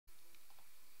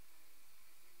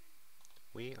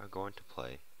we are going to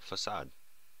play Facade.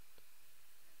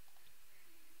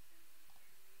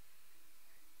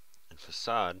 And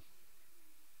Facade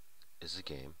is a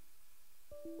game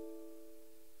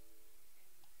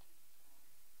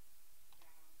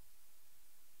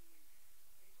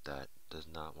that does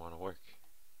not want to work.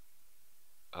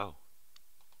 Oh,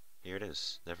 here it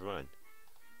is. Never mind.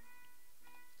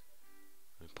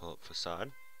 Let me pull up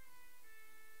Facade.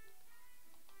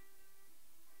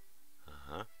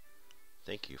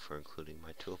 Thank you for including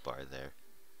my toolbar there,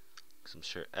 because I'm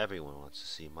sure everyone wants to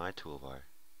see my toolbar.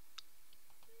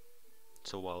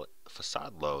 So while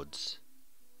Facade loads,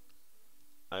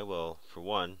 I will, for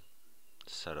one,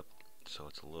 set up so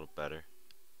it's a little better.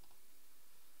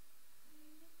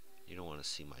 You don't want to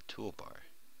see my toolbar.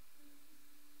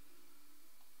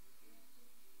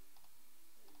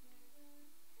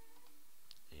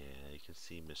 Yeah, you can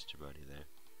see Mr. Buddy there.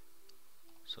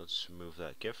 So let's remove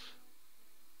that GIF.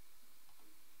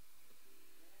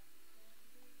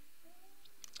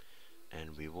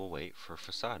 And we will wait for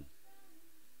Facade.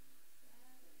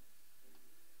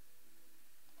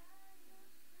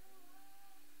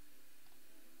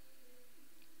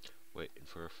 Waiting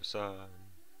for Facade.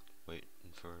 Waiting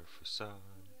for Facade.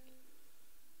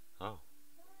 Oh.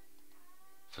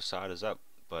 Facade is up,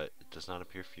 but it does not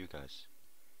appear for you guys.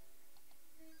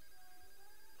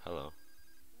 Hello.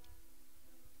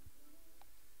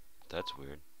 That's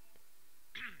weird.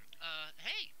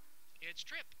 Hey, it's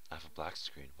Trip. I have a black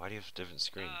screen. Why do you have a different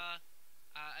screen? I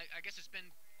guess it's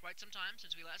been quite some time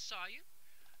since we last saw you.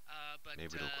 But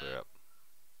maybe it'll clear up.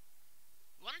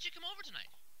 Why don't you come over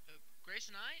tonight? Grace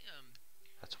and I,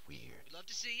 That's weird. we'd love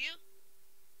to see you.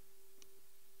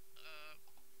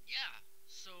 Yeah.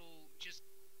 So just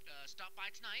stop by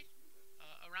tonight,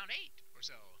 around 8 or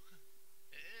so.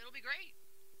 It'll be great.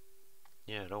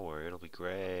 Yeah, don't worry, it'll be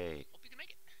great. Hope you can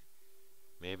make it.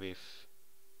 Maybe if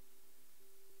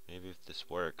this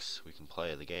works, we can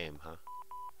play the game, huh?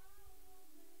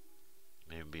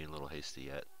 Maybe I'm being a little hasty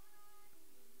yet.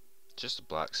 Just a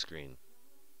black screen.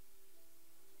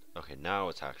 Okay, now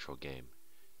it's actual game.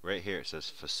 Right here it says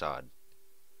Facade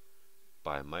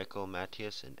by Michael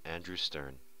Matthias and Andrew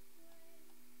Stern.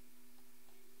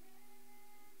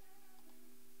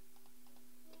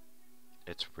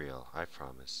 It's real, I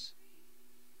promise.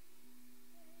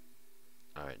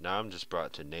 Alright, now I'm just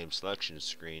brought to name selection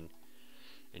screen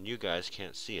and you guys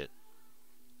can't see it.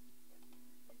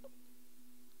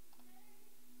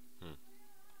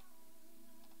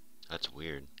 That's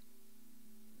weird.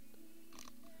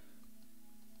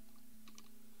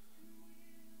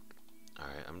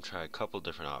 Alright, I'm gonna try a couple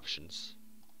different options.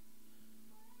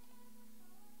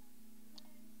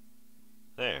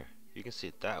 There, you can see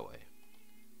it that way.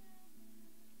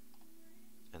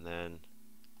 And then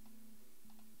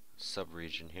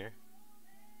sub-region here.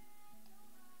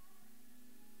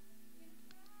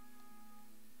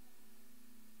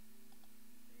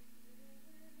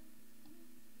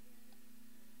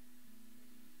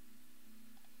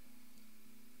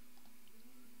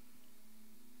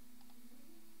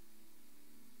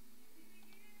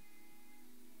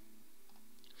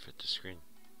 Fit the screen.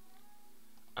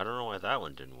 I don't know why that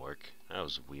one didn't work. That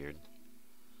was weird.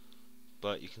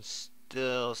 But you can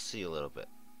still see a little bit.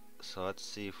 So let's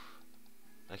see if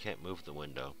I can't move the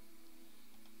window.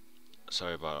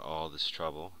 Sorry about all this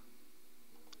trouble.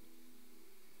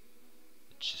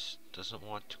 It just doesn't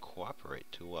want to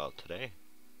cooperate too well today.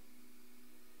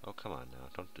 Oh, come on now.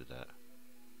 Don't do that.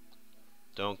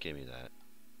 Don't give me that.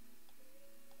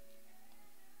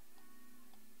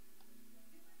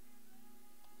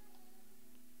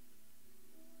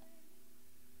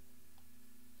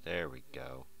 There we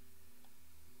go.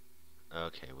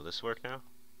 Okay, will this work now?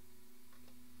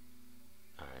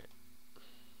 Alright.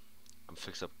 I'm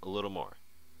fixed up a little more.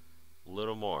 A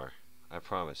little more. I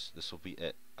promise. This will be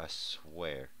it. I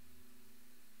swear.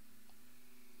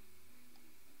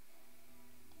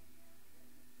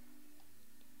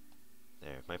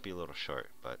 There, it might be a little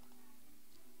short, but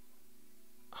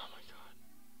oh my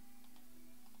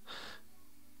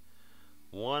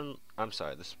god. I'm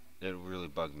sorry, it really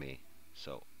bugged me.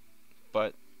 So,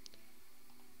 but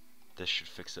this should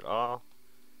fix it all.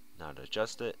 Now to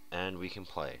adjust it, and we can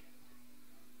play.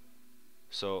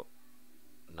 So,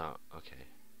 no, okay,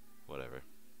 whatever.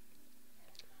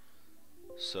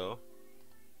 So,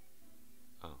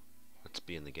 oh, let's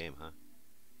be in the game, huh?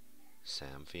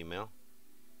 Sam, female.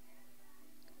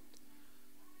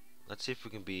 Let's see if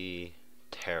we can be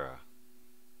Terra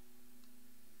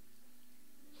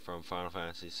from Final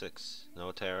Fantasy VI.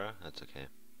 No Terra? That's okay.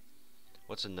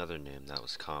 What's another name that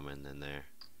was common in there?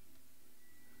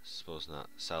 Suppose not.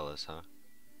 Celis, huh?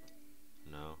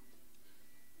 No.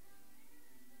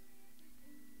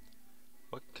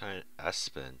 kind of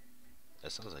Espen?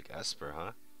 That sounds like Esper,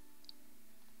 huh?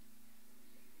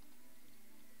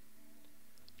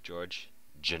 George,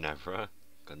 Ginevra,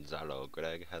 Gonzalo,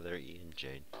 Greg, Heather, Ian,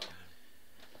 Jane.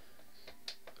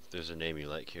 If there's a name you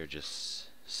like here, just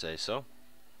say so.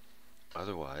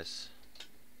 Otherwise,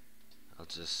 I'll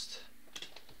just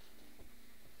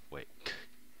wait.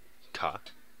 Ka.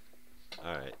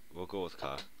 Alright, we'll go with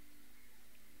Ka.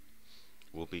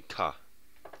 We'll be Ka.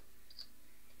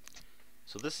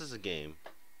 So this is a game.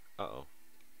 Uh-oh.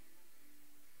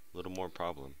 A little more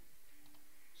problem.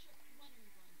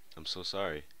 I'm so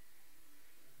sorry.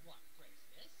 What, Grace,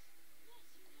 this? Yes,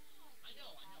 you have. I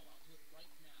know, I'll do it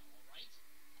right now, alright?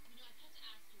 You know, I've had to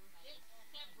ask you about It's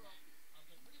this. several. I'll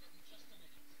get rid of it in just a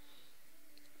minute.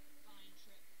 Fine,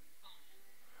 Trip. Fine.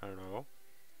 Hello?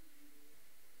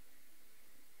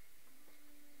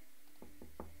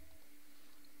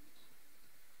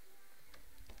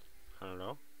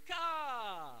 Hello?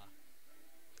 Ka!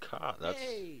 Ka, that's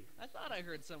Hey, I thought I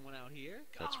heard someone out here.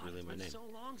 That's God, really it's my been name. so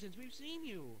long since we've seen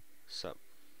you. sup.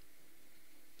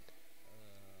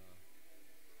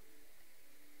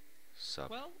 Sup.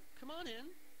 Well, come on in.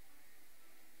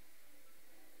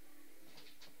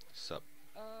 Sup.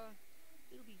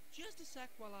 It'll be just a sec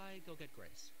while I go get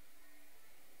Grace.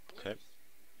 Okay.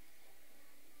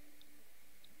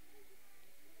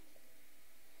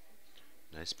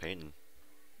 Nice painting.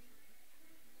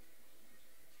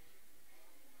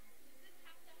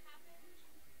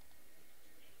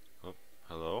 Oh,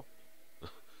 hello?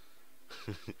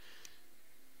 I'm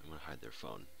gonna hide their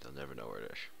phone. They'll never know where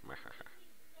it is.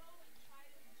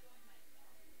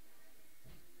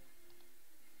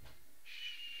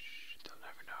 Shh, they'll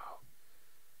never know.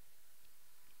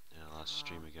 And I lost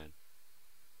stream again.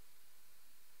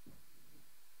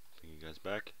 Bring you guys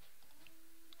back.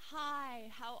 Hi,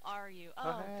 how are you?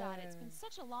 Oh, Oh, God, it's been hey.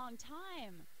 such a long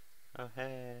time. Oh,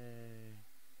 hey.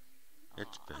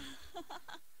 It's Aw. been.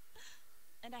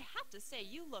 And I have to say,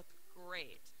 you look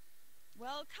great.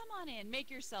 Well, come on in. Make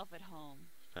yourself at home.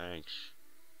 Thanks.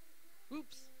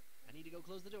 Oops, I need to go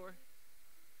close the door.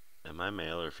 Am I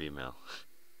male or female?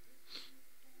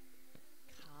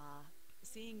 Ka,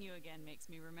 seeing you again makes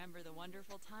me remember the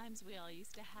wonderful times we all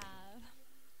used to have.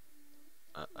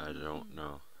 I don't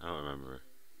know. I don't remember.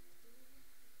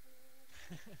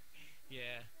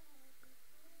 Yeah.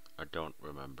 I don't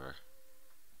remember.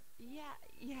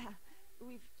 Yeah.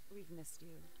 We've missed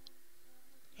you.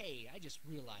 Hey, I just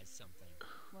realized something.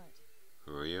 What?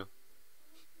 Who are you?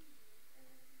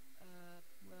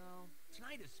 Well,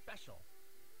 tonight is special.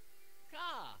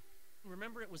 Ka!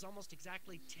 Remember it was almost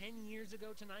exactly 10 years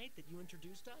ago tonight that you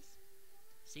introduced us?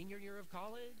 Senior year of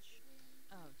college?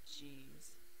 Oh,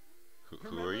 jeez. Who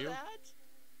Remember are you? that?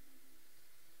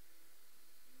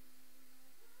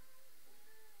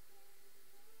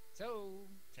 So,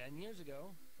 10 years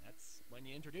ago, that's when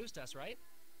you introduced us, right?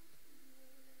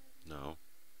 No.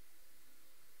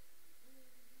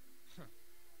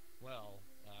 Well,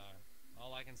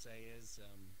 all I can say is,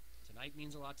 tonight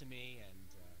means a lot to me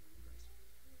and, Grace.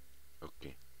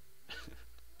 Okay.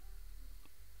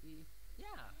 Yeah,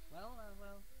 well,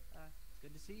 it's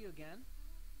good to see you again.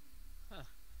 Huh,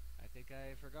 I think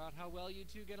I forgot how well you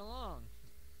two get along.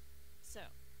 So,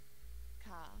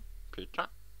 Ka. Peter?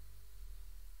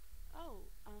 Oh,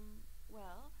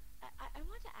 well, I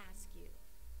want to ask you.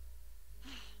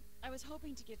 I was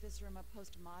hoping to give this room a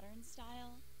postmodern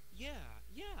style, Yeah.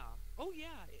 Oh,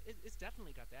 yeah, it's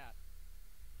definitely got that.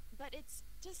 but it's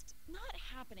just not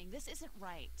happening. This isn't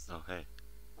right. Oh, hey.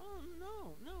 Oh,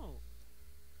 no.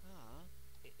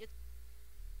 It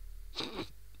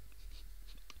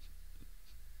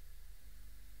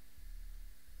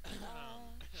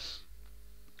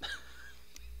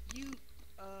you,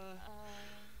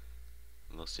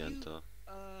 Lo siento.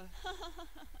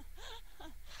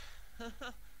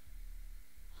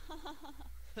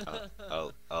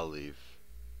 I'll leave.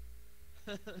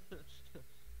 Ka.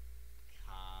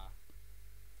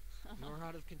 You're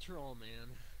out of control,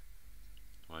 man.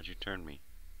 Why'd you turn me?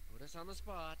 Put us on the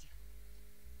spot.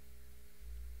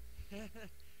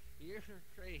 You're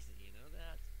crazy, you know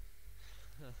that?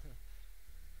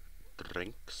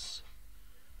 Drinks?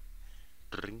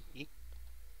 Drinky?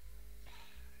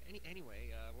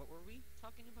 Anyway, what were we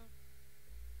talking about?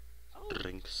 Oh,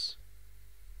 Drinks.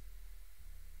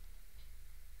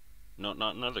 No,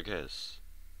 not another kiss.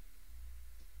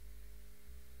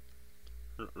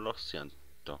 Lo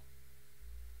siento.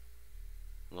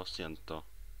 Lo siento.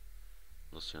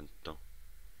 Lo siento.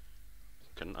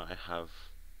 Can I have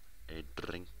a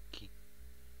drinky?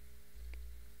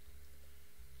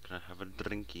 Can I have a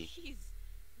drinky? Jeez.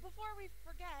 Before we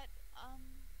forget,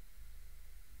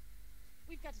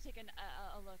 we've got to take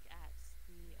a look at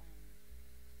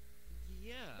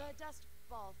Yeah. the dust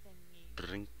ball thingy.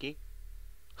 Drinky?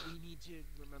 We need to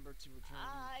remember to return.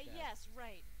 that. Yes,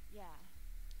 right. Yeah.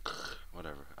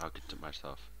 Whatever, I'll get to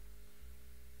myself.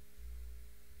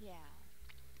 Yeah.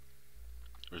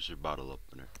 Where's your bottle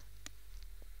opener?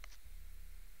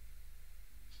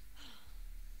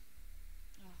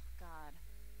 Oh, God.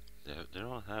 They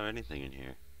don't have anything in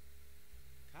here.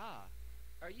 Ka,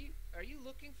 are you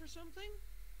looking for something?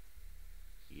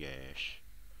 Yes.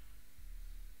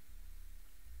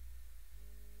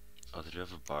 Oh, they do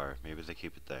have a bar. Maybe they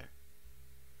keep it there.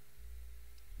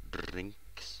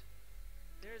 Drinks.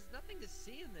 There's nothing to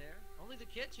see in there. Only the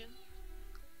kitchen.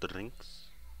 Drinks.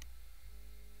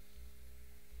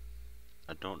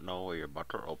 I don't know where your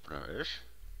bottle opener is.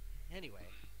 Anyway,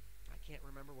 I can't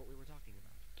remember what we were talking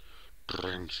about.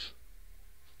 Drinks.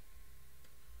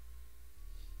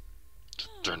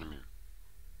 Turn me.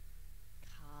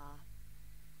 Ka.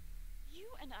 You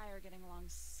and I are getting along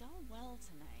so well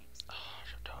tonight. Oh,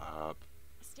 shut up.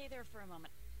 Stay there for a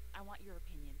moment. I want your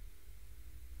opinion.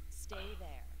 Stay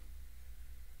there.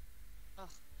 Ugh,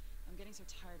 I'm getting so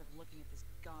tired of looking at this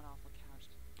god-awful couch.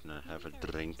 Can I have Maybe a if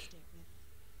I drink? replaced it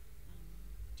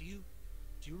with,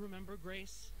 Do you remember,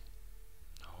 Grace?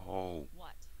 Oh,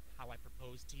 what? How I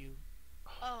proposed to you?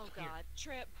 Oh, Here. God.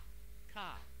 Trip.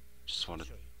 Ka, just I'll wanted.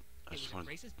 show you. I It just was at wanted.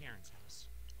 Grace's parents' house.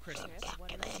 Christmas. Trip,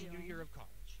 what in are her you senior doing? year of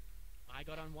college. I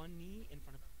got on one knee in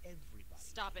front of everybody.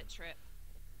 Stop it, Trip.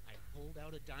 I pulled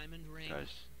out a diamond ring. Guys,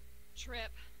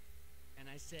 Trip. And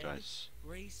I said, guys,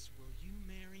 Grace, will you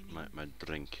marry me? my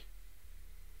drink.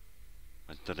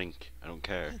 My drink. I don't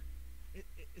care.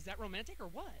 Is that romantic or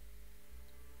what?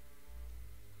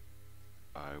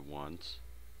 I want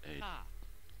a. Ka.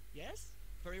 Yes?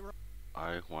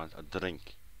 I want a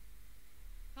drink.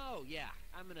 Oh, yeah.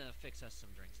 I'm gonna fix us some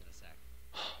drinks in a sec.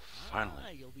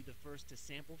 Finally. You'll be the first to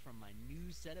sample from my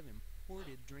new set of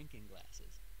imported drinking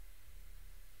glasses.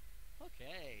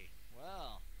 Okay.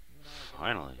 Well, you and I are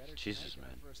getting Finally. better Jesus, tonight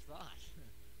than man. I first thought.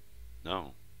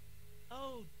 No.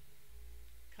 Oh,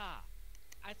 Ka.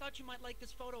 I thought you might like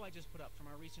this photo I just put up from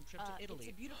our recent trip to Italy. It's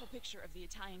a beautiful picture of the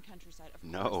Italian countryside. Of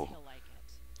No. course he'll like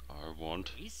it. I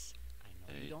want. Grace, I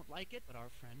know Hey. you don't like it, but our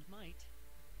friend might.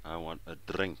 I want a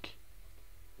drink.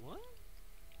 What?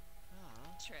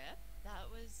 Ka. Trip, that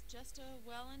was just a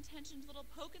well-intentioned little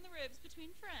poke in the ribs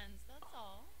between friends, that's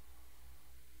all.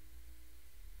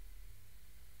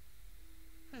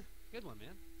 Good one,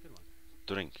 man. Good one.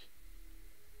 Drink.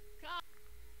 God.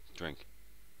 Drink.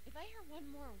 If I hear one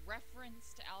more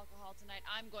reference to alcohol tonight,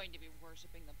 I'm going to be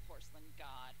worshipping the porcelain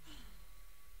god.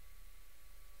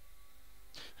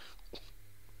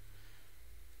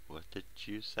 What did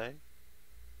you say?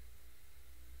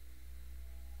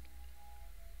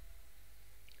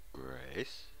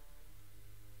 Grace?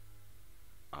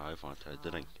 I want a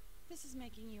drink. This is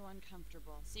making you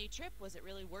uncomfortable. See, Trip, was it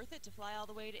really worth it to fly all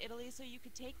the way to Italy so you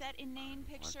could take that inane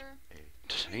picture? A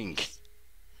drink.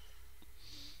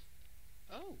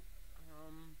 Oh,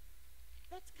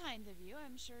 That's kind of you.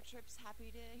 I'm sure Trip's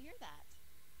happy to hear that.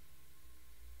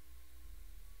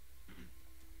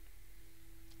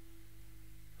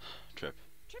 Trip.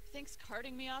 Trip thinks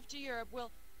carting me off to Europe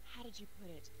will, how did you put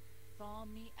it, thaw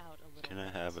me out a little Can I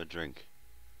bit. have a drink?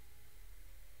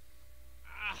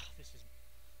 this is...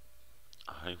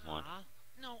 I want.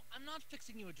 No, I'm not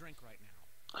fixing you a drink right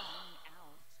now.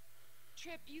 Out.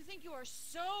 Trip, you think you are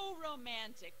so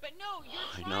romantic, but no,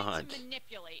 you're Why trying to not?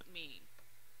 manipulate me.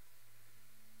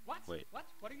 What? Wait. What?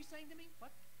 What are you saying to me?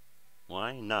 What?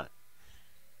 Why not?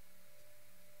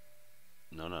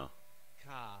 No, no.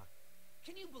 Ka,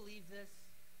 can you believe this?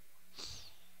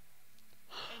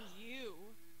 And you,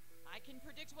 I can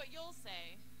predict what you'll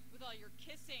say, with all your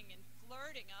kissing and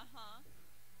flirting, uh-huh.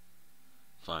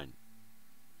 Fine.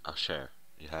 I'll share.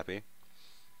 You happy?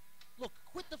 Look,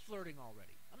 quit the flirting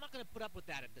already. I'm not gonna put up with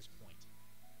that at this point.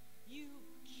 You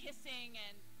kissing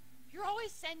and... You're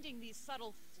always sending these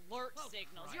subtle flirt Oh,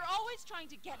 signals. Christ. You're always trying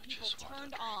to get I people just want a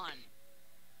turned drink. on.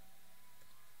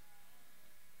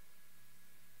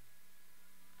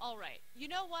 All right, you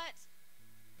know what?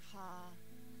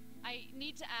 I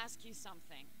need to ask you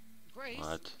something. Grace?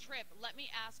 What? Trip, let me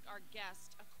ask our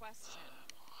guest a question.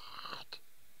 What?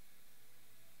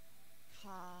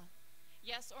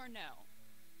 Yes or no?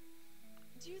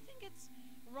 Do you think it's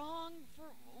wrong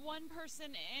for one person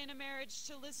in a marriage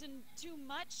to listen too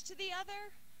much to the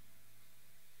other?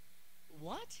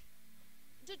 What?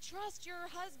 To trust your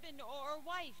husband or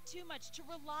wife too much, to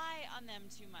rely on them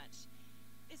too much.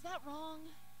 Is that wrong?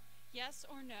 Yes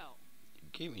or no? You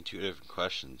gave me two different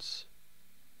questions.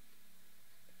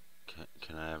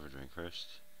 Can I have a drink first?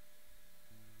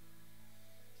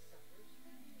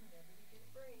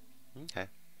 Okay.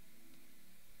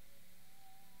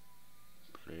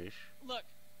 Please. Look,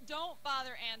 don't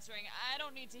bother answering. I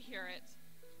don't need to hear it.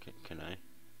 Can I?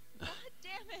 God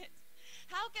damn it!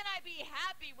 How can I be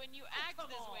happy when you act come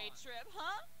this way, on. Trip,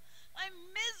 huh? I'm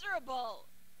miserable!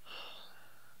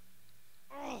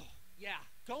 Oh, yeah.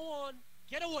 Go on.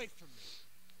 Get away from me.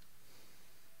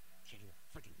 Can't even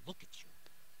freaking look at you.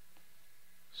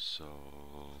 So,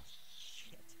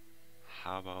 Shit.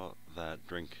 how about that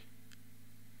drink?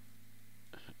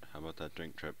 How about that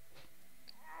drink trip?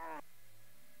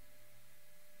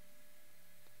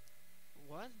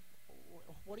 What?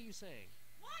 What are you saying?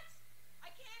 What? I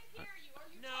can't hear you. Are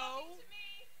you No. talking to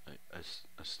me?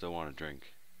 I still want a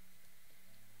drink.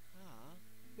 Ah,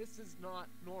 this is not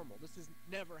normal. This has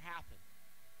never happened.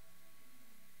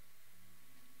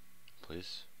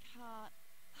 Please?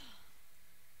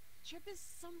 Trip is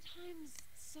sometimes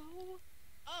so...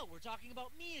 Oh, we're talking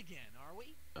about me again, are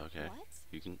we? Okay. What?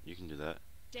 You can do that.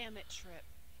 Damn it, Trip.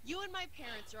 You and my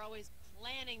parents are always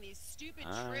planning these stupid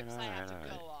trips I have to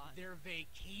go on. They're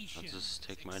vacations. I'll just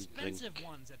take my expensive drink.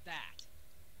 ones at that.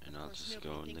 And Of I'll course, just nobody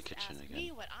go in the thinks to kitchen ask again.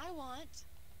 me what I want.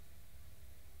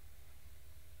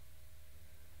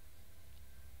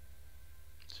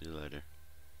 See you later.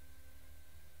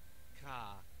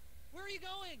 Ka, where are you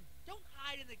going? Don't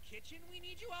hide in the kitchen. We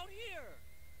need you out here.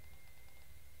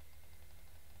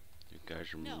 You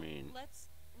guys are No, mean.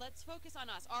 let's focus on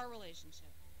us, our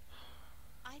relationship.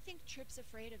 I think Trip's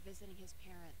afraid of visiting his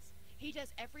parents. He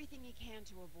does everything he can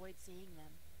to avoid seeing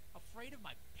them. Afraid of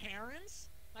my parents?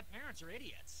 My parents are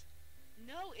idiots.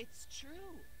 No, it's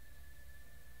true.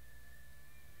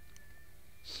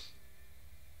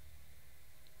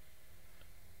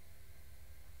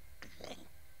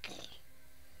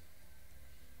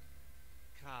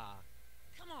 Ka,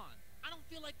 come on. I don't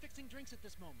feel like fixing drinks at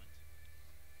this moment.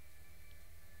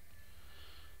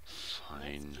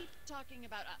 Fine. Let's keep talking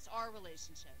about us, our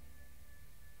relationship.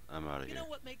 I'm out of You here. know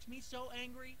what makes me so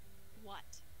angry? What?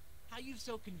 How you've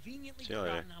so conveniently See you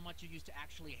later. forgotten how much you used to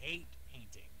actually hate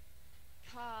painting.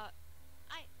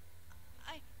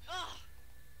 Ugh!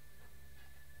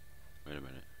 Wait a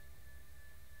minute.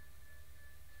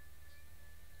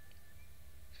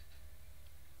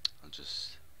 I'll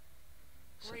just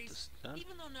set Grace, this down.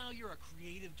 even though now you're a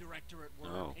creative director at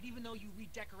work, No. and even though you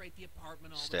redecorate the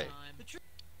apartment all Stay. the time, the truth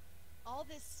All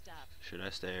this stuff. Should I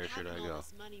stay or should I Having all go?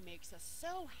 this money makes us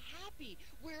so happy.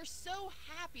 We're so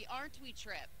happy, aren't we,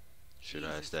 Trip? Should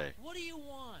I Jesus, stay? What do you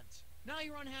want? Now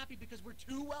you're unhappy because we're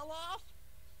too well off?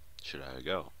 Should I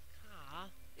go? Ah,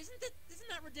 isn't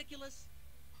that ridiculous?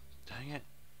 Dang it.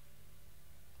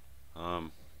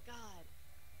 God.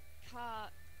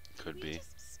 Could Can we be.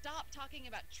 just stop talking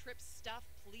about Trip's stuff,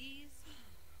 please?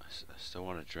 I still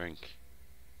want a drink.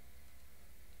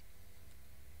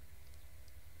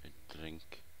 A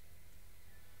drink.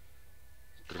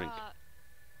 Drink.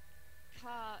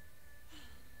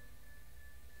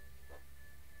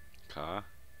 Car?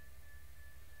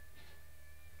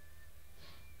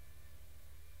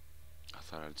 I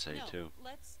thought I'd say no, too.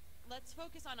 let's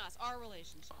focus on us, our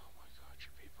relationship. Oh my god, you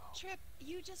people. Trip,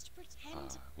 you just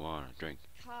pretend. I want a drink.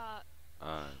 I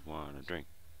want a drink.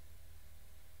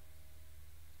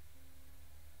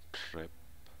 Trip.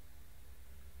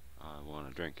 I want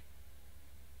a drink.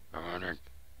 I want a drink.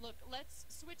 Look, let's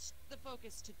switch the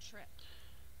focus to Trip.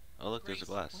 Oh look, there's a Grace,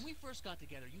 glass. When we first got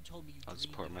together, you told me you I'll dreamed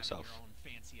support of having myself. your own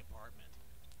fancy apartment.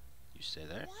 You stay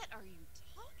there? What are you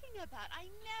talking about? I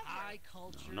never. High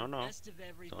culture, No, no. best of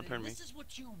everything. Don't turn me. This is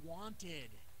what you wanted.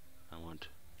 I want.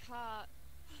 Ka.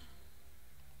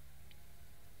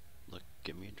 Look,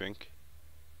 get me a drink.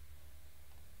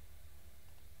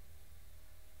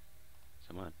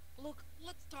 Come on. Look,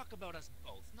 let's talk about us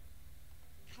both.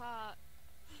 Ka.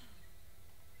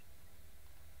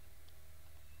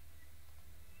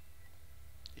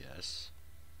 Yes.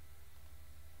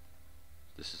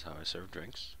 This is how I serve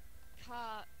drinks.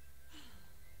 Ka.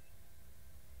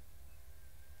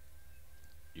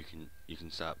 You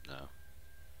can stop now.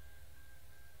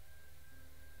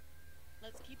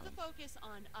 Let's keep the focus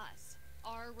on us,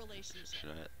 our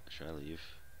relationship. Should I leave?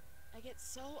 I get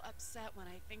so upset when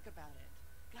I think about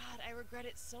it. God, I regret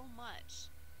it so much.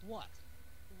 What?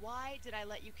 Why did I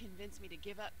let you convince me to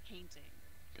give up painting?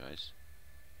 Guys?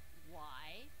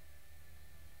 Why?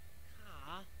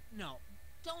 Ah, no.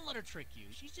 Don't let her trick you.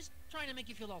 She's just trying to make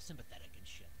you feel all sympathetic and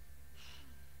shit.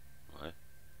 What?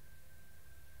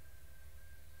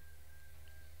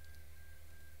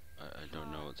 I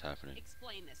don't know what's happening.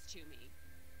 Explain this to me.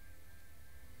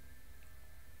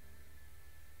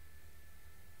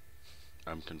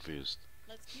 I'm confused.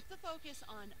 Let's keep the focus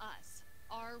on us,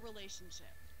 our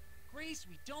relationship. Grace,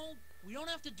 we don't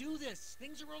have to do this.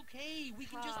 Things are okay. We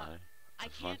can just... I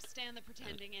can't stand the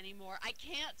pretending anymore. I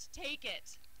can't take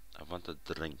it. I want a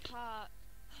drink.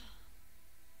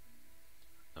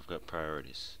 I've got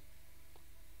priorities.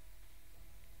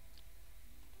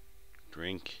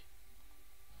 Drink.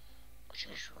 I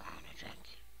just want a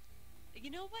drink. You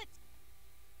know what?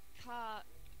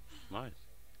 Mine.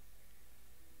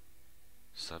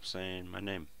 Stop saying my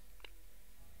name.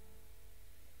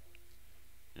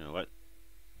 You know what?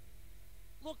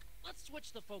 Look, let's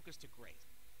switch the focus to Grace.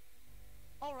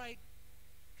 All right,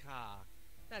 Ka,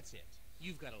 that's it.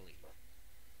 You've got to leave.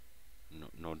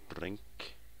 No drink.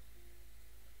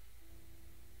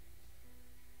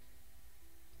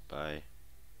 Bye.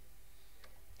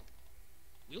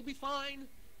 We'll be fine.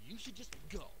 You should just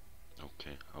go.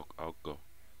 Okay, I'll go.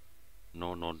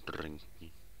 No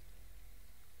drinky.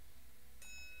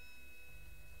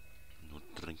 No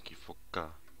drinky for Ka.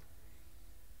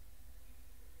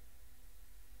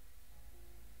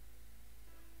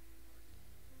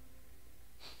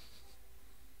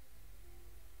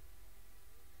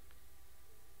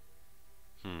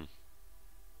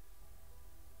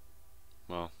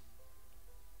 Well.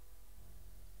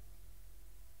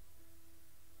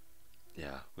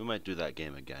 Yeah, we might do that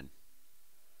game again.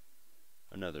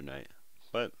 Another night.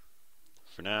 But,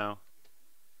 for now,